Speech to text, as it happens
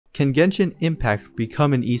Can Genshin Impact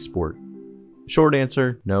become an esport? Short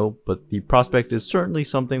answer, no, but the prospect is certainly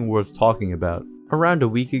something worth talking about. Around a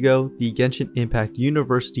week ago, the Genshin Impact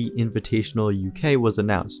University Invitational UK was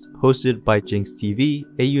announced, hosted by Jinx TV,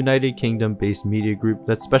 a United Kingdom-based media group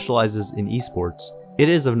that specializes in esports. It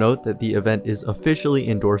is of note that the event is officially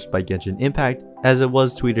endorsed by Genshin Impact, as it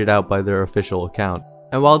was tweeted out by their official account.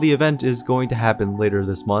 And while the event is going to happen later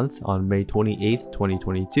this month, on May 28th,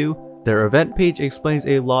 2022, their event page explains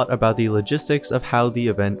a lot about the logistics of how the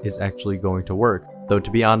event is actually going to work. Though to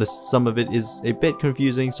be honest, some of it is a bit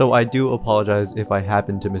confusing, so I do apologize if I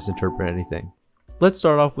happen to misinterpret anything. Let's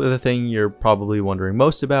start off with a thing you're probably wondering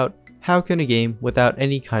most about. How can a game without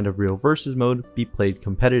any kind of real versus mode be played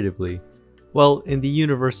competitively? Well, in the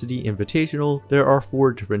University Invitational, there are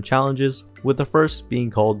 4 different challenges, with the first being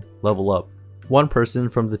called Level Up. One person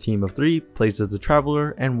from the team of 3 plays as the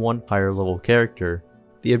Traveler and 1 higher level character.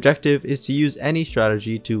 The objective is to use any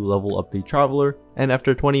strategy to level up the Traveler, and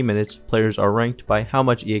after 20 minutes, players are ranked by how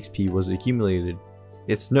much EXP was accumulated.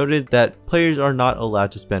 It's noted that players are not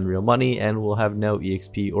allowed to spend real money and will have no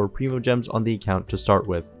EXP or Primo Gems on the account to start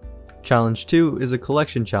with. Challenge 2 is a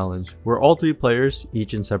collection challenge, where all 3 players,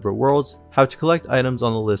 each in separate worlds, have to collect items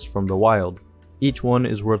on the list from the wild. Each one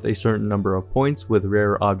is worth a certain number of points, with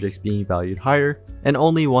rarer objects being valued higher, and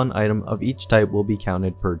only 1 item of each type will be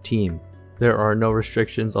counted per team. There are no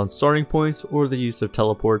restrictions on starting points or the use of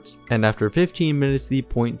teleports, and after 15 minutes the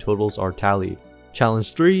point totals are tallied.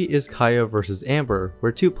 Challenge 3 is Kaya vs Amber,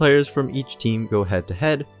 where 2 players from each team go head to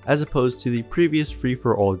head, as opposed to the previous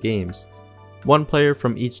free-for-all games. 1 player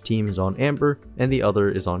from each team is on Amber, and the other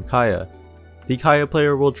is on Kaya. The Kaya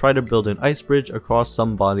player will try to build an ice bridge across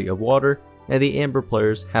some body of water, and the Amber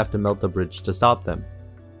players have to melt the bridge to stop them.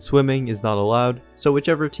 Swimming is not allowed, so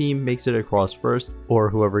whichever team makes it across first, or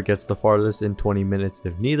whoever gets the farthest in 20 minutes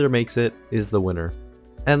if neither makes it, is the winner.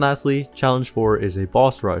 And lastly, Challenge 4 is a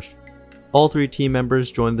boss rush. All 3 team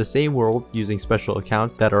members join the same world using special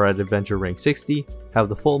accounts that are at adventure rank 60, have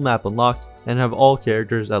the full map unlocked, and have all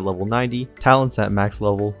characters at level 90, talents at max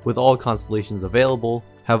level, with all constellations available,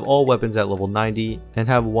 have all weapons at level 90, and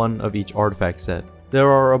have 1 of each artifact set. There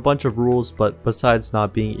are a bunch of rules, but besides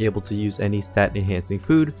not being able to use any stat enhancing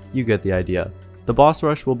food, you get the idea. The boss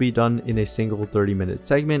rush will be done in a single 30-minute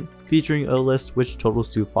segment, featuring a list which totals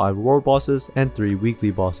to 5 world bosses and 3 weekly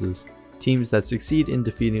bosses. Teams that succeed in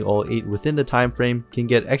defeating all 8 within the time frame can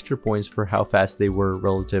get extra points for how fast they were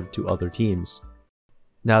relative to other teams.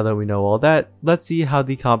 Now that we know all that, let's see how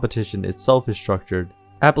the competition itself is structured.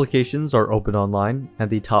 Applications are open online, and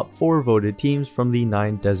the top 4 voted teams from the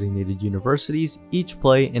 9 designated universities each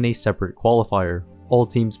play in a separate qualifier. All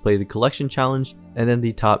teams play the collection challenge, and then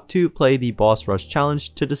the top 2 play the boss rush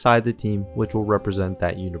challenge to decide the team which will represent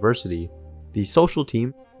that university. The social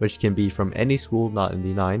team, which can be from any school not in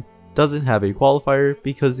the 9, doesn't have a qualifier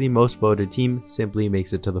because the most voted team simply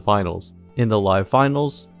makes it to the finals. In the live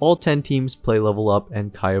finals, all 10 teams play Level Up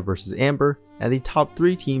and Kaya vs Amber, and the top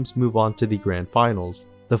 3 teams move on to the grand finals.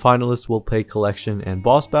 The finalists will play collection and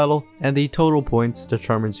boss battle, and the total points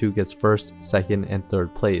determines who gets first, second, and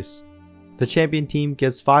third place. The champion team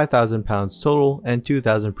gets £5,000 total and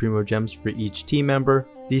 2,000 Primo Gems for each team member.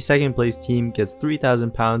 The second place team gets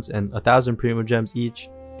 £3,000 and 1,000 Primo Gems each.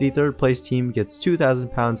 The third place team gets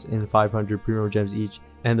 £2,000 and 500 Primo Gems each,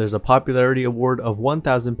 and there's a popularity award of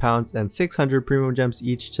 £1,000 and 600 Primo Gems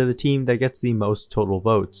each to the team that gets the most total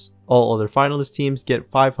votes. All other finalist teams get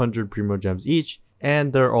 500 Primo Gems each,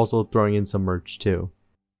 and they're also throwing in some merch too.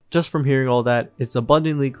 Just from hearing all that, it's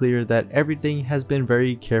abundantly clear that everything has been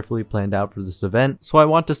very carefully planned out for this event, so I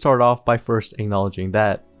want to start off by first acknowledging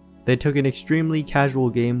that. They took an extremely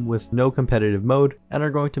casual game with no competitive mode and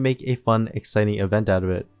are going to make a fun, exciting event out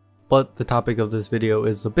of it. But the topic of this video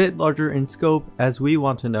is a bit larger in scope, as we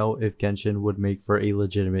want to know if Genshin would make for a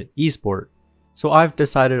legitimate esport. So I've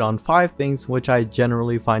decided on 5 things which I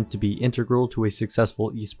generally find to be integral to a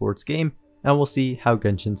successful esports game, and we'll see how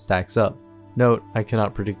Genshin stacks up. Note, I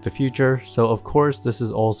cannot predict the future, so of course this is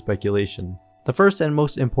all speculation. The first and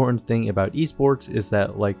most important thing about esports is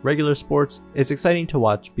that, like regular sports, it's exciting to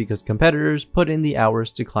watch because competitors put in the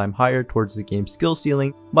hours to climb higher towards the game's skill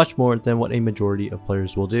ceiling much more than what a majority of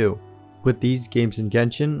players will do. With these games in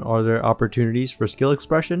Genshin, are there opportunities for skill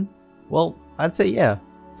expression? Well, I'd say yeah.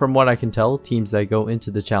 From what I can tell, teams that go into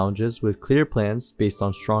the challenges with clear plans based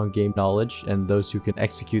on strong game knowledge and those who can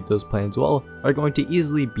execute those plans well are going to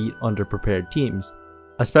easily beat underprepared teams.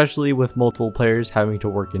 Especially with multiple players having to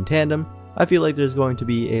work in tandem, I feel like there's going to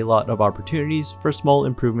be a lot of opportunities for small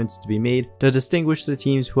improvements to be made to distinguish the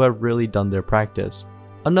teams who have really done their practice.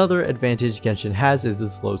 Another advantage Genshin has is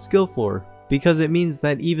its low skill floor. because it means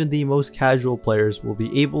that even the most casual players will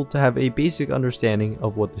be able to have a basic understanding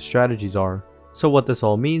of what the strategies are. So what this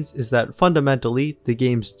all means is that fundamentally the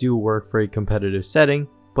games do work for a competitive setting,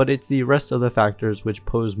 but it's the rest of the factors which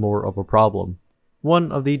pose more of a problem.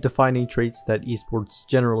 One of the defining traits that esports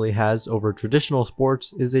generally has over traditional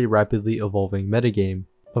sports is a rapidly evolving metagame.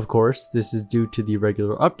 Of course, this is due to the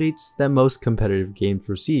regular updates that most competitive games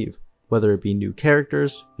receive, whether it be new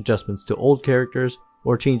characters, adjustments to old characters,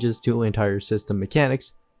 or changes to entire system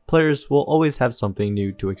mechanics. Players will always have something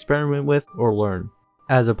new to experiment with or learn.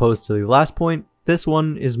 As opposed to the last point, this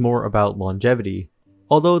one is more about longevity.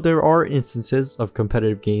 Although there are instances of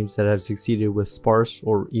competitive games that have succeeded with sparse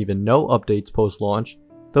or even no updates post-launch,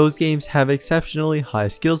 those games have exceptionally high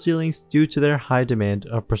skill ceilings due to their high demand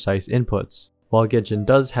of precise inputs. While Genshin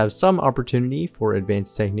does have some opportunity for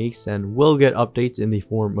advanced techniques and will get updates in the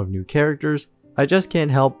form of new characters, I just can't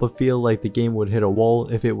help but feel like the game would hit a wall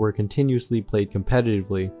if it were continuously played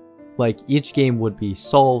competitively. Like each game would be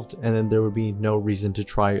solved and then there would be no reason to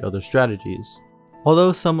try other strategies.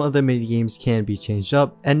 Although some of the minigames can be changed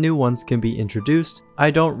up and new ones can be introduced, I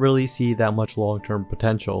don't really see that much long-term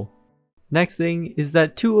potential. Next thing is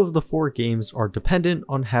that 2 of the 4 games are dependent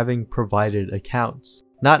on having provided accounts.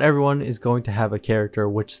 Not everyone is going to have a character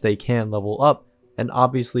which they can level up, and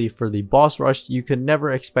obviously for the boss rush you can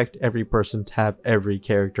never expect every person to have every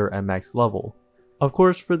character at max level. Of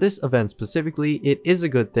course, for this event specifically, it is a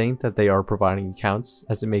good thing that they are providing accounts,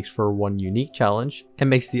 as it makes for one unique challenge and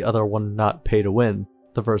makes the other one not pay to win.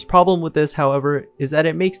 The first problem with this, however, is that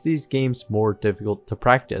it makes these games more difficult to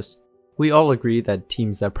practice. We all agree that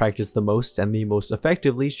teams that practice the most and the most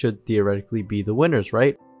effectively should theoretically be the winners,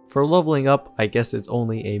 right? For leveling up, I guess it's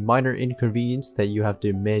only a minor inconvenience that you have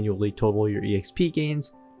to manually total your EXP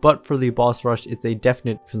gains, but for the boss rush it's a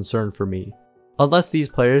definite concern for me. Unless these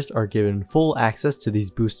players are given full access to these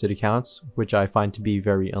boosted accounts, which I find to be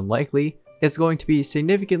very unlikely, it's going to be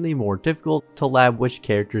significantly more difficult to lab which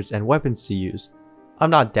characters and weapons to use. I'm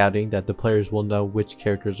not doubting that the players will know which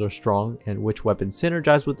characters are strong and which weapons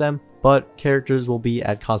synergize with them, but characters will be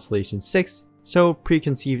at Constellation 6, so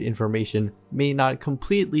preconceived information may not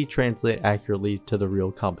completely translate accurately to the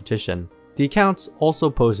real competition. The accounts also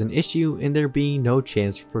pose an issue in there being no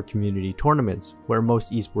chance for community tournaments, where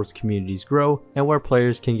most esports communities grow and where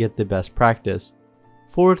players can get the best practice.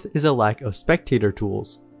 Fourth is a lack of spectator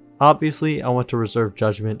tools. Obviously, I want to reserve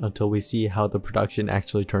judgment until we see how the production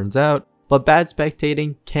actually turns out, but bad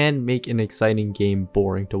spectating can make an exciting game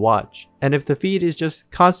boring to watch. And if the feed is just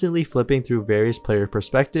constantly flipping through various player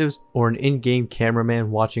perspectives or an in-game cameraman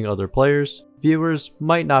watching other players, viewers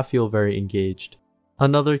might not feel very engaged.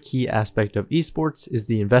 Another key aspect of esports is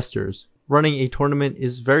the investors. Running a tournament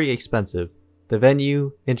is very expensive. The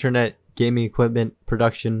venue, internet, gaming equipment,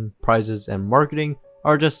 production, prizes, and marketing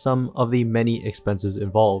are just some of the many expenses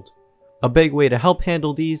involved. A big way to help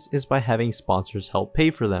handle these is by having sponsors help pay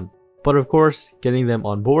for them. But of course, getting them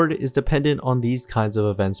on board is dependent on these kinds of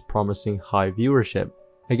events promising high viewership.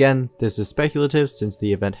 Again, this is speculative since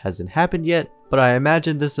the event hasn't happened yet, but I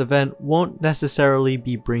imagine this event won't necessarily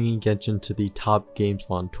be bringing Genshin to the top games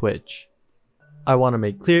on Twitch. I want to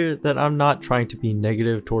make clear that I'm not trying to be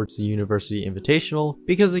negative towards the University Invitational,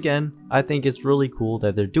 because again, I think it's really cool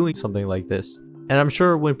that they're doing something like this. And I'm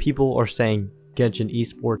sure when people are saying Genshin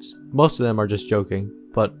esports, most of them are just joking,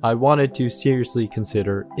 but I wanted to seriously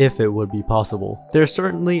consider if it would be possible. There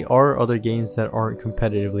certainly are other games that aren't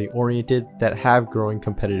competitively oriented that have growing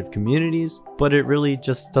competitive communities, but it really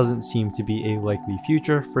just doesn't seem to be a likely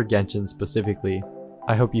future for Genshin specifically.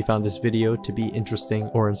 I hope you found this video to be interesting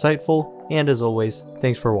or insightful, and as always,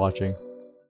 thanks for watching.